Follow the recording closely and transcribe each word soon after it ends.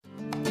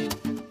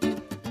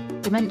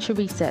dementia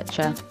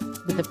researcher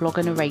with a blog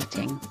and a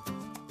rating.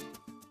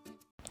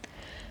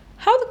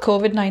 How the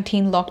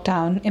COVID-19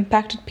 lockdown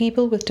impacted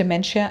people with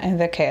dementia and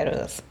their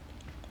carers.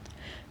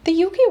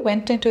 The UK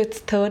went into its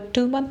third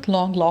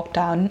 2-month-long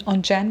lockdown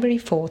on January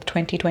 4th,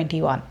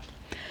 2021.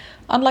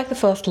 Unlike the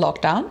first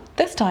lockdown,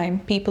 this time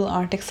people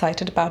aren't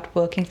excited about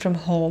working from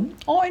home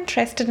or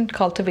interested in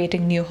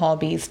cultivating new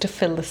hobbies to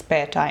fill the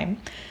spare time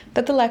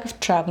that the lack of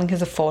travelling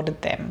has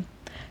afforded them.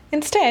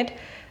 Instead,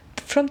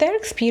 from their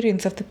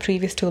experience of the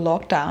previous 2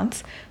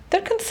 lockdowns,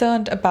 they're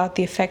concerned about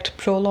the effect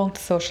prolonged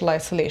social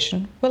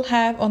isolation will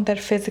have on their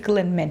physical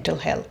and mental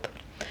health.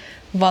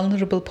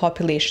 Vulnerable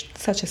populations,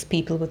 such as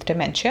people with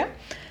dementia,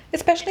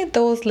 especially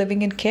those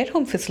living in care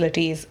home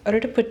facilities, are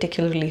at a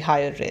particularly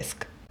higher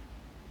risk.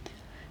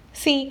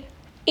 See,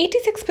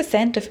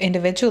 86% of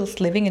individuals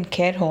living in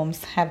care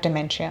homes have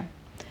dementia.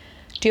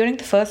 During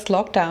the first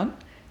lockdown,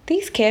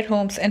 these care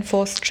homes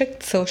enforced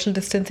strict social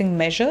distancing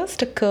measures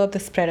to curb the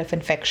spread of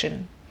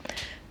infection.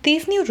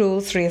 These new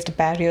rules raised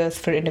barriers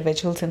for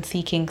individuals in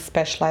seeking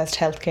specialized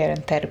healthcare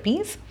and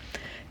therapies.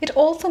 It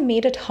also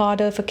made it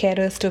harder for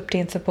carers to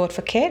obtain support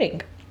for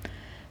caring.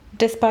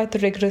 Despite the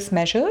rigorous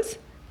measures,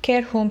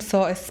 care homes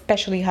saw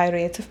especially high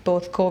rates of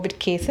both COVID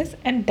cases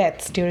and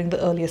deaths during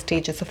the earlier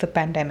stages of the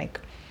pandemic.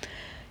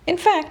 In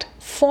fact,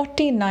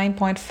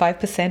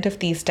 49.5% of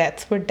these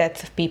deaths were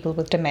deaths of people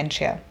with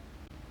dementia.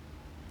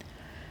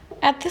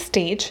 At this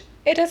stage,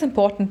 it is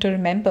important to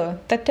remember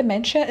that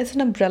dementia is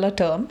an umbrella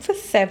term for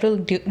several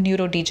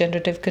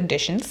neurodegenerative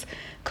conditions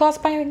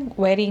caused by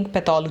varying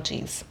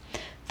pathologies.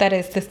 That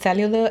is, the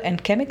cellular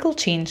and chemical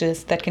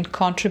changes that can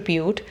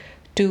contribute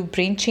to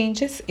brain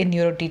changes in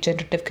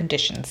neurodegenerative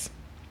conditions.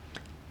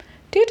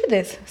 Due to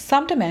this,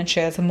 some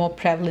dementias are more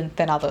prevalent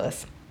than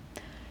others.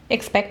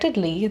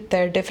 Expectedly,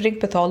 their differing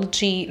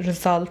pathology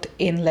result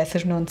in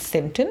lesser-known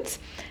symptoms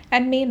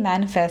and may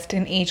manifest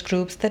in age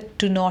groups that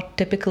do not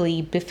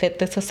typically befit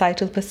the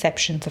societal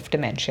perceptions of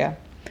dementia.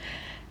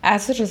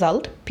 As a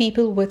result,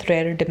 people with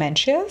rarer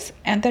dementias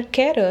and their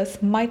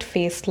carers might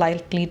face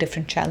slightly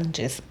different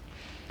challenges.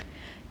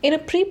 In a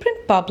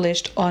preprint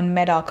published on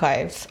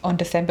medRxiv on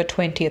December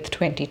 20th,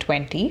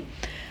 2020,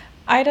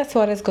 Ida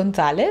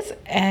Suarez-Gonzalez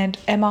and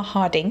Emma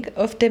Harding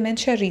of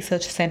Dementia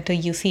Research Center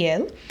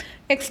UCL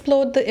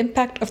explored the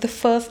impact of the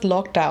first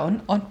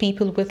lockdown on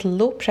people with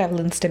low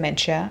prevalence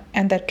dementia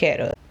and their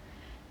carers.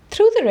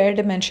 Through the Rare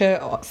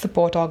Dementia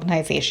Support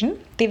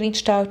Organization, they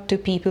reached out to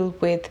people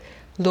with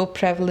low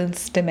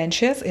prevalence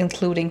dementias,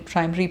 including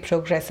primary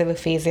progressive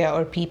aphasia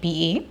or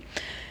PPA,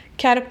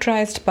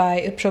 characterized by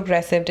a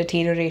progressive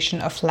deterioration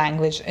of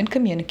language and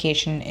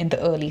communication in the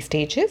early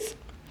stages,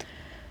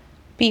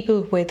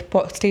 people with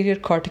posterior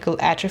cortical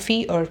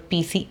atrophy or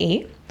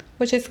PCA,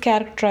 which is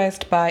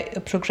characterized by a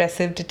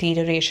progressive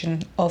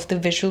deterioration of the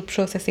visual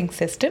processing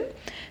system,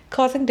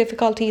 causing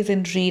difficulties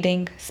in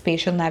reading,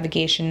 spatial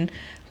navigation,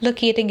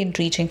 locating and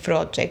reaching for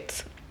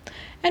objects,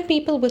 and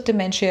people with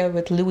dementia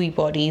with Lewy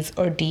bodies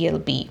or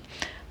DLB,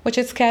 which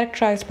is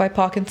characterized by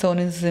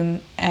Parkinsonism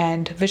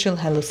and visual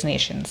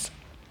hallucinations.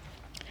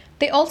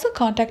 They also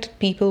contacted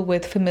people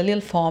with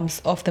familial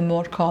forms of the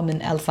more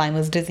common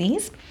Alzheimer's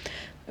disease,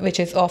 which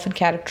is often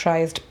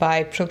characterized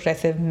by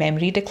progressive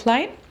memory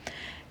decline,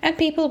 and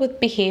people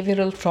with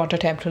behavioral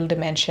frontotemporal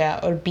dementia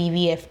or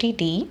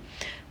BVFTD,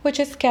 which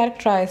is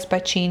characterized by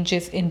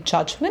changes in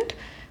judgment,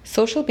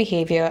 social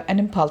behavior, and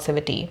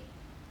impulsivity.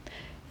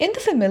 In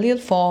the familial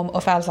form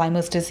of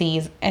Alzheimer's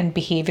disease and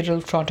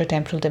behavioral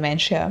frontotemporal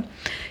dementia,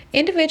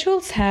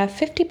 individuals have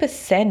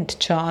 50%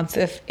 chance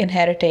of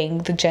inheriting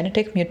the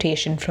genetic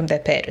mutation from their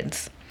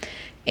parents.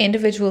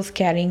 Individuals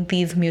carrying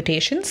these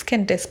mutations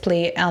can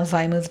display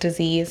Alzheimer's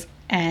disease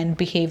and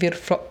behavioral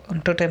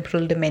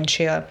frontotemporal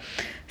dementia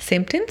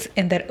symptoms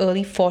in their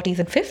early 40s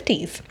and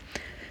 50s.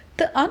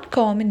 The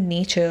uncommon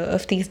nature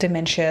of these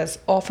dementias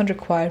often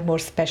require more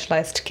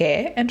specialized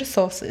care and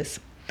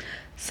resources.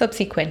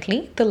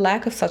 Subsequently, the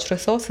lack of such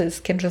resources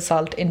can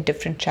result in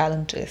different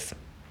challenges.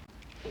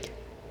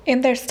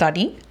 In their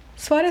study,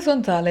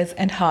 Suarez-Gonzalez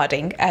and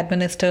Harding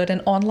administered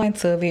an online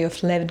survey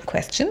of 11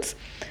 questions,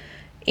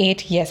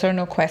 8 yes or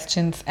no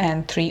questions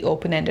and 3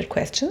 open-ended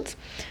questions,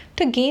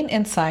 to gain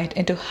insight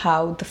into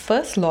how the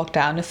first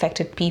lockdown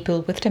affected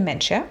people with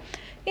dementia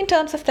in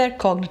terms of their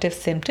cognitive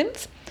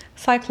symptoms,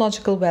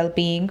 psychological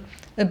well-being,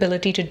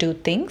 ability to do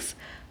things,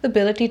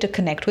 ability to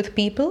connect with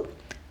people,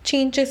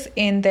 changes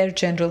in their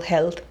general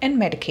health, and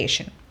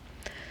medication.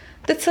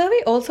 The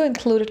survey also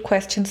included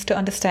questions to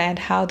understand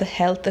how the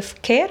health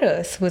of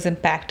carers was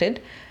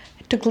impacted,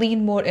 to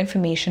glean more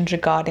information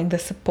regarding the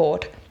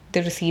support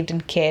they received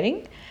in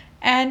caring,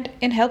 and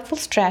in helpful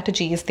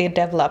strategies they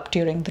developed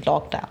during the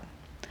lockdown.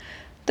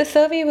 The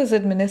survey was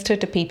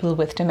administered to people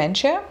with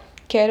dementia,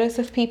 carers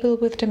of people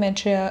with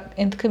dementia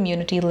in the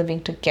community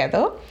living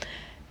together,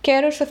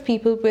 carers of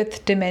people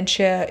with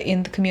dementia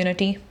in the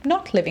community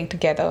not living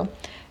together,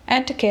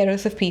 and to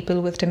carers of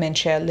people with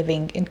dementia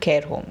living in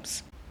care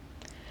homes.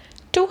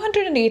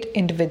 208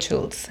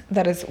 individuals,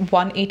 that is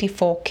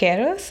 184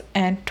 carers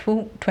and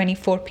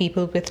 224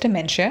 people with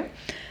dementia,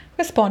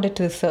 responded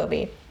to the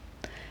survey.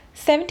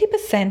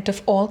 70%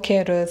 of all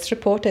carers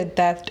reported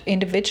that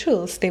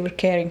individuals they were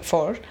caring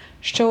for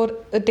showed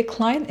a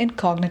decline in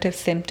cognitive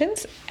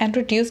symptoms and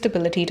reduced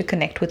ability to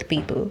connect with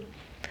people.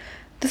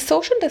 The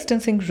social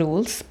distancing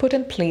rules put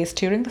in place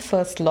during the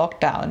first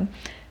lockdown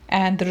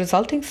and the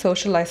resulting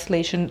social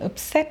isolation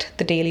upset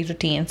the daily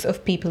routines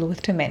of people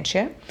with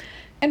dementia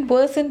and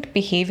worsened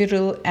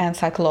behavioral and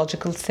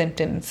psychological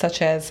symptoms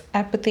such as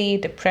apathy,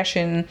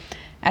 depression,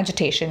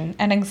 agitation,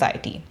 and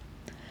anxiety.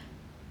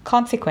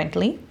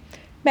 Consequently,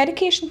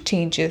 medication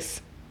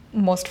changes,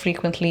 most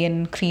frequently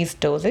in increased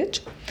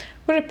dosage,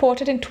 were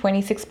reported in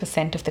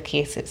 26% of the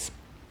cases.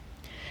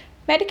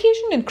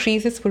 Medication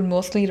increases were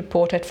mostly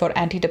reported for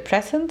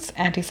antidepressants,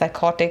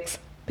 antipsychotics,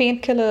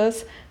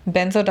 painkillers,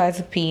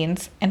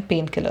 benzodiazepines, and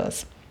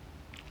painkillers.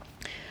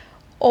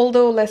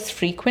 Although less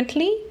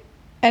frequently,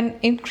 an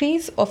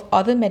increase of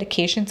other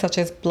medications such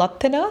as blood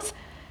thinners,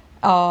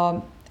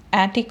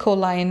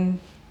 anticholinesterase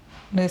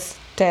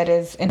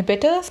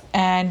inhibitors,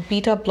 and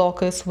beta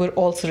blockers were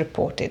also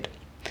reported.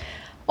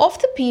 Of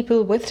the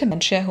people with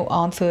dementia who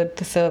answered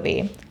the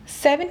survey,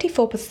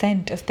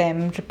 74% of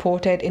them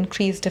reported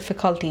increased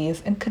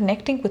difficulties in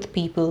connecting with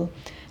people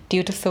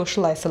due to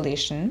social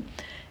isolation,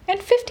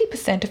 and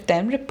 50% of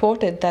them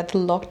reported that the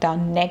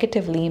lockdown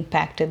negatively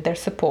impacted their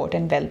support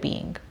and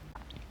well-being.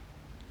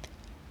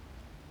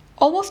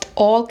 Almost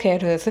all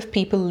carers of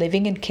people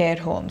living in care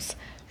homes,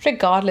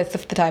 regardless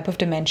of the type of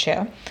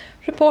dementia,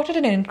 reported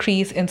an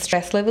increase in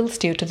stress levels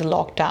due to the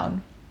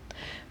lockdown.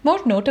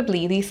 More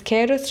notably, these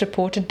carers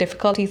reported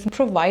difficulties in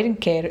providing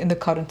care in the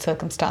current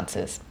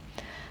circumstances.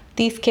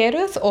 These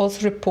carers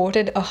also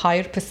reported a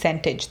higher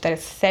percentage, that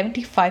is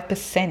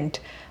 75%,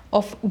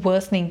 of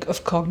worsening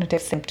of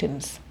cognitive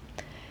symptoms.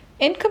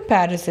 In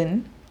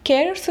comparison,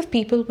 carers of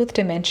people with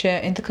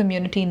dementia in the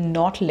community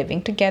not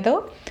living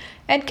together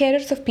and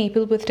carers of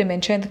people with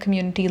dementia in the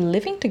community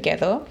living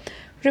together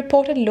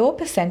reported low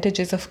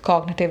percentages of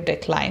cognitive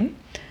decline,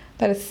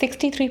 that is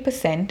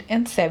 63%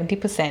 and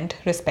 70%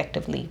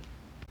 respectively.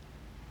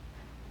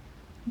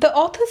 The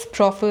authors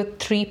proffered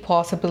three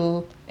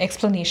possible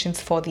explanations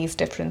for these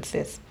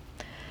differences.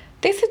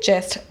 They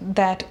suggest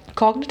that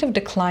cognitive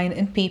decline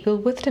in people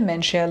with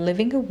dementia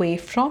living away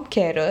from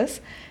carers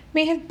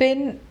may have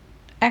been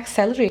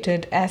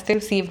accelerated as they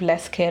received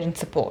less care and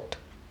support.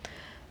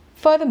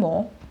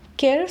 Furthermore,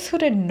 carers who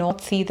did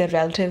not see their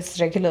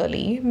relatives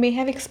regularly may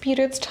have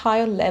experienced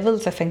higher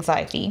levels of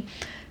anxiety,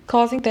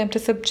 causing them to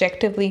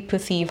subjectively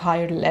perceive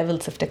higher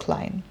levels of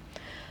decline.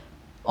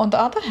 On the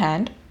other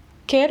hand,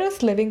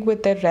 carers living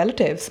with their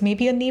relatives may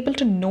be unable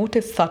to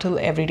notice subtle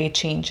everyday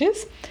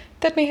changes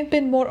that may have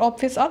been more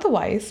obvious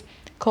otherwise,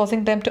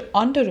 causing them to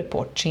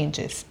underreport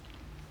changes.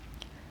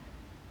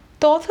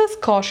 The authors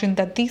caution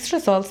that these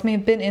results may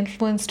have been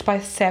influenced by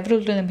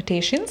several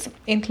limitations,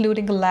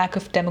 including a lack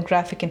of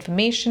demographic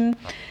information,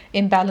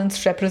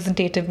 imbalanced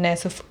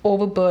representativeness of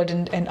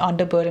overburdened and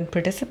underburdened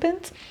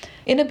participants,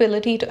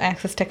 inability to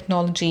access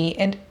technology,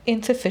 and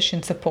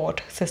insufficient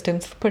support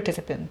systems for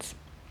participants.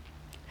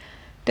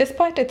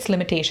 Despite its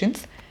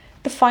limitations,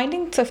 the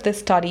findings of this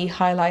study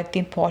highlight the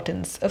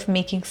importance of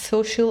making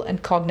social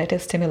and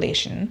cognitive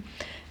stimulation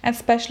and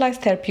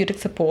specialized therapeutic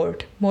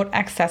support more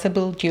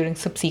accessible during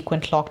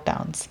subsequent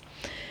lockdowns.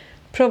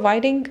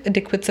 Providing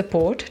adequate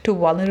support to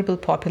vulnerable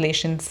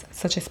populations,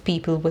 such as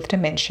people with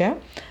dementia,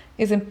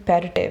 is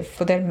imperative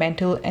for their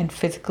mental and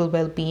physical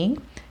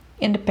well-being,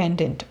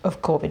 independent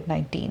of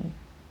COVID-19.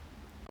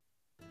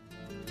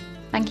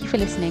 Thank you for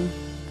listening.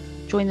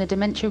 Join the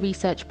Dementia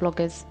Research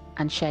bloggers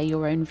and share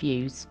your own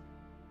views.